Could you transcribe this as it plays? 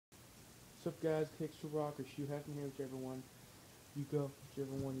What's up, guys? Kicks to Rock or Shoe Half in here, whichever one you go,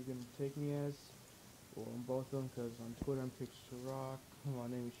 whichever one you're gonna take me as, or on both of them. Because on Twitter I'm Kicks to Rock. My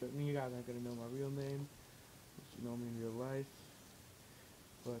name is short. You guys aren't gonna know my real name, but you know me in real life.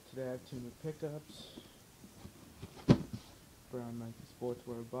 But today I have two new pickups: brown Nike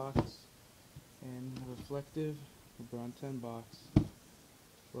Sportswear box and a reflective LeBron 10 box.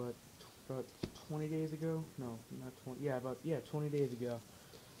 But about 20 days ago, no, not 20. Yeah, 20 days ago,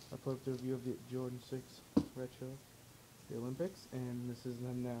 I put up the review of the Jordan 6 Retro, the Olympics, and this is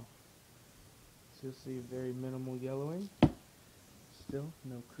them now. So you'll see very minimal yellowing, still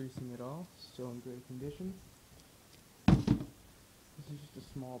no creasing at all, still in great condition. This is just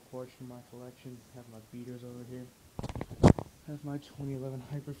a small portion of my collection. I have my beaters over here. I have my 2011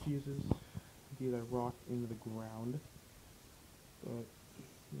 Hyperfuses. These I rock into the ground, but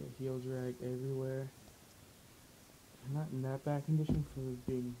yeah, heel drag everywhere. Not in that bad condition for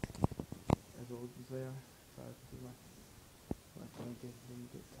being as old as they are. Sorry for my blanket.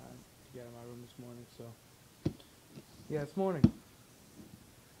 Didn't get time to get out of my room this morning, so yeah, this morning,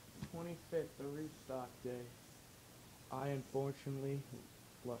 25th, the restock day. I unfortunately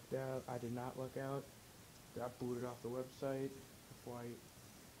lucked out. I did not luck out. Got booted off the website before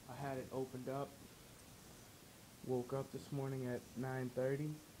I had it opened up. Woke up this morning at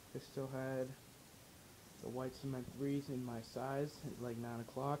 9:30. It still had the white cement 3s in my size at like 9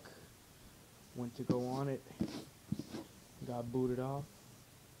 o'clock. Went to go on it. Got booted off.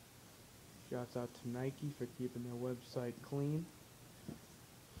 Shouts out to Nike for keeping their website clean.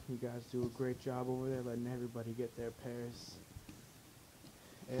 You guys do a great job over there letting everybody get their pairs.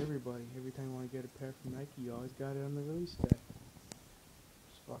 Everybody. Every time you want to get a pair from Nike, you always got it on the release day.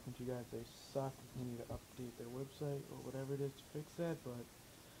 Just fucking you guys, they suck. You need to update their website or whatever it is to fix that, but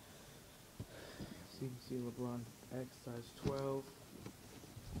so you can see Lebron X size 12.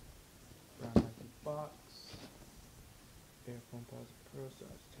 Brown Nike box. Air Foamposite Pro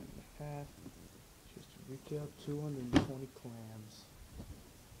size 10.5. Just retail 220 clams.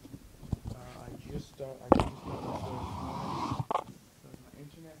 I just started my store this morning because my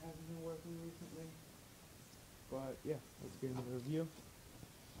internet hasn't been working recently. But yeah, let's get into the review.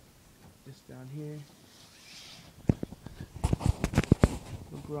 This down here,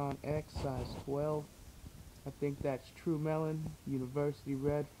 LeBron X size 12. I think that's True Melon, University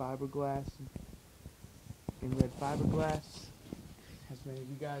Red Fiberglass, in red fiberglass. As many of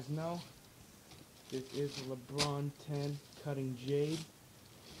you guys know, this is a LeBron 10 Cutting Jade.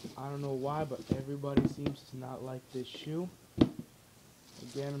 I don't know why, but everybody seems to not like this shoe.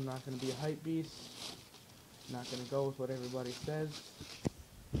 Again, I'm not going to be a hype beast. I'm not going to go with what everybody says.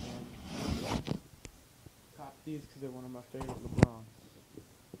 And cop these because they're one of my favorite LeBrons.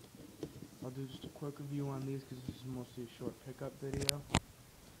 I'll do just a quick review on these because this is mostly a short pickup video.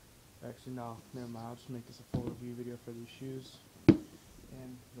 Actually, no, never mind. I'll just make this a full review video for these shoes.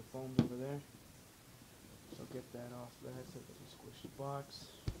 And the foam's over there. So get that off there so it doesn't squish the box.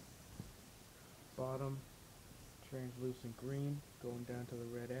 Bottom, translucent green, going down to the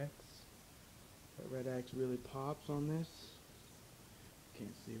red X. That red X really pops on this.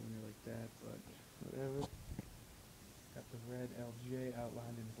 Can't see it when you're like that, but whatever. Got the red LJ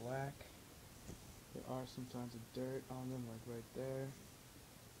outlined in black. There are some signs of dirt on them, like right there.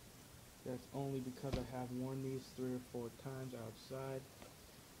 That's only because I have worn these 3 or 4 times outside.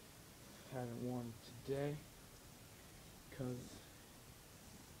 Haven't worn them today because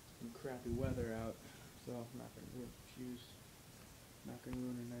it's been crappy weather out, so I'm not going to ruin shoes. Not going to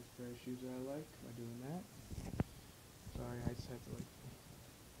ruin a nice pair of shoes that I like by doing that. Sorry, I just had to like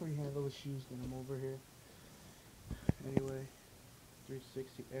pre-handle the shoes, get them over here. Anyway,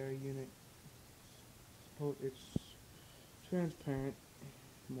 360 air unit. It's transparent,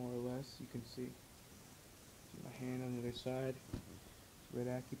 more or less. You can see my hand on the other side. Red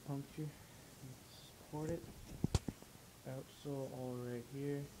acupuncture. Support it. Outsole all right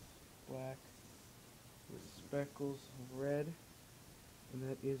here. Black with speckles of red. And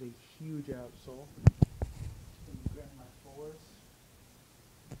that is a huge outsole. Let me grab my 4s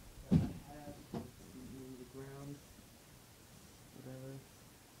that I have. Move the ground. Whatever.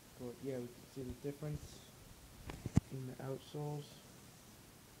 But yeah, we can see the difference in the outsoles.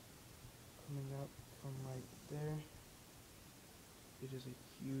 Coming up from right there. It is a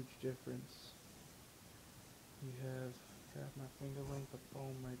huge difference. You have half my finger length of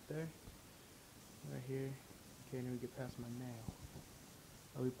foam right there. Right here. Can't even get past my nail.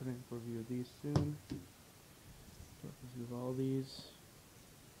 I'll be putting a review of these soon. Review of all these.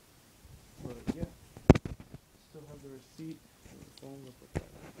 But yeah. Still have the receipt for the foam. Look at that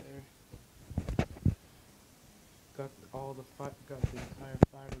right there. Got the entire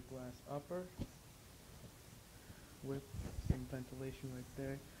fiberglass upper with some ventilation right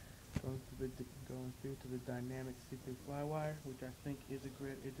there, going through to the dynamic C3 flywire, which I think is a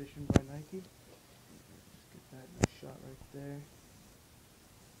great addition by Nike. Just get that in a shot right there.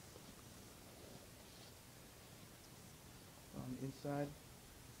 On the inside,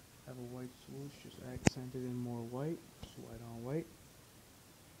 have a white swoosh, just accented in more white, just white on white.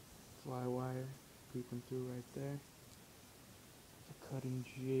 Flywire peeping through right there. The cutting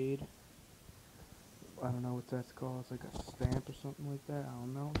jade. I don't know what that's called. It's like a stamp or something like that. I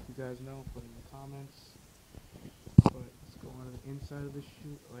don't know. If you guys know, put it in the comments. But let's go on to the inside of the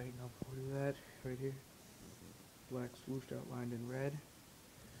shoe. Wait, no, before we do that, right here. Black swoosh outlined in red.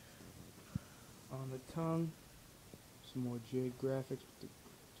 On the tongue, some more jade graphics with the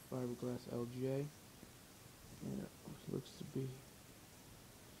fiberglass LJ. And it looks to be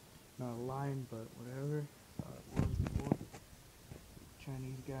not a line, but whatever. Thought it was before.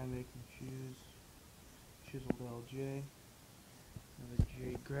 Chinese guy making shoes. Chiseled LJ. Another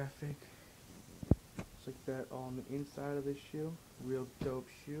jade graphic. It's like that all on the inside of the shoe. Real dope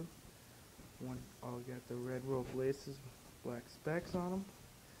shoe. Got the red rope laces, black specs on them.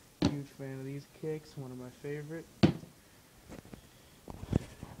 Huge fan of these kicks. One of my favorite. Let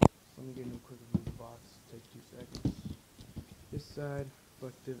me get into a quick review of the box. Take 2 seconds. This side,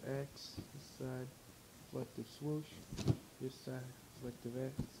 reflective X. This side, reflective swoosh. This side, reflective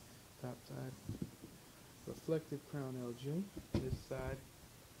X. Top side, reflective crown LJ. This side,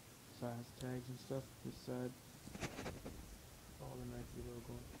 size tags and stuff. This side, all the Nike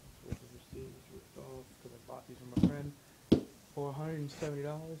logo. With the receipt, which ripped off because I bought these from my friend for $170.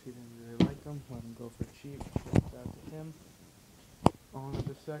 He didn't really like them. Let him go for cheap. Shout out to him. On to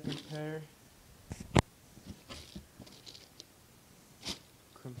the second pair.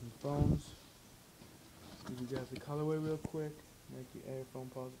 Crimson Foams. Give you guys the colorway real quick. Nike Air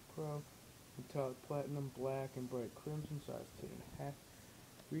Foamposite Pro. Metallic platinum, black, and bright crimson. Size 10.5.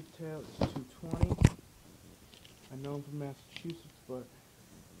 Retail is $220. I know I'm from Massachusetts, but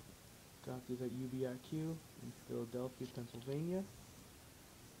got these at UBIQ in Philadelphia, Pennsylvania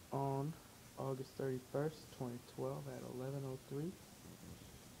on August 31st, 2012 at 11:03.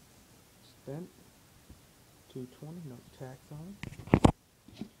 Spent $220, no tax on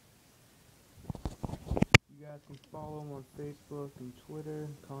it. You guys can follow them on Facebook and Twitter,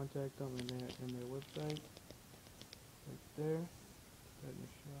 contact them in their website. Right there. That in a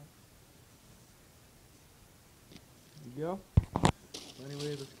shot. There you go.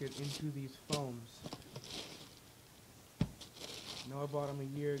 Anyway, let's get into these foams. I know I bought them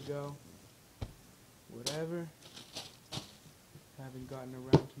a year ago. Whatever. Haven't gotten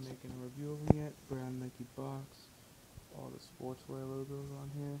around to making a review of them yet. Brown Nike box. All the sportswear logos on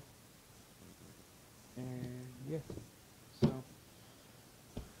here. And yeah. So,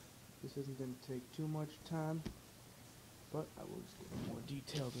 this isn't going to take too much time. But I will just get a more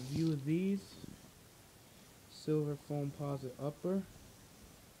detailed review of these. Silver Foamposite upper.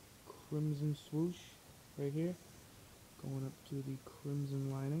 Crimson swoosh right here, going up to the crimson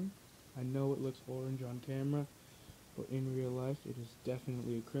lining. I know it looks orange on camera, but in real life it is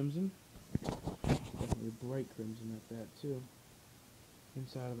definitely a crimson. Definitely a bright crimson at that too.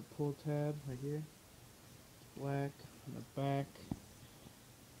 Inside of the pull tab right here, black on the back,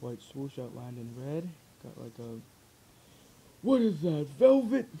 white swoosh outlined in red. Got like a, what is that,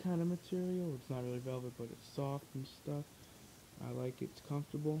 velvet kind of material. It's not really velvet, but it's soft and stuff. I like it, it's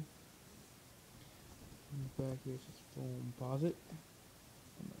comfortable. Back here it says Foamposite.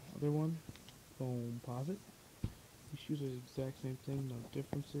 And the other one, Foamposite. These shoes are the exact same thing, no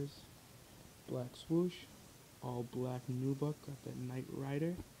differences. Black swoosh, all black nubuck, got that Knight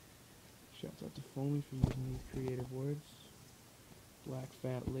Rider. Shouts out to Foamy for using these creative words. Black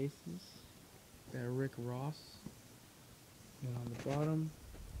fat laces, that Rick Ross. And on the bottom,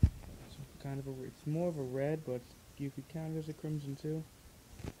 it's more of a red, but you could count it as a crimson too.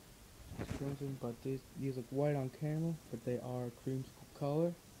 Crimson, but these look white on camera, but they are a creamsicle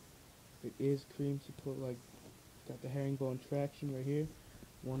color. It is creamsicle, like got the herringbone traction right here.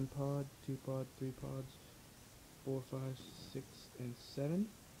 1 pod, 2 pod, 3 pods, 4, 5, 6, and 7.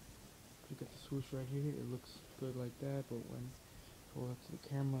 You got the swoosh right here. It looks good like that, but when pull up to the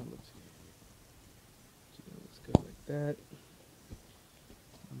camera, it looks good like that.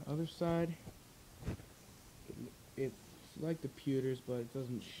 On the other side, it's like the pewters, but it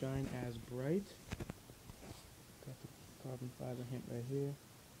doesn't shine as bright. Got the carbon fiber hint right here,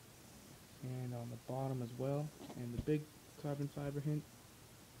 and on the bottom as well, and the big carbon fiber hint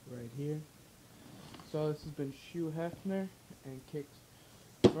right here. So this has been Shoe Hefner and Kicks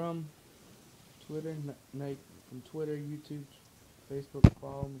from Twitter, Nike from Twitter, YouTube, Facebook,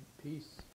 follow me. Peace.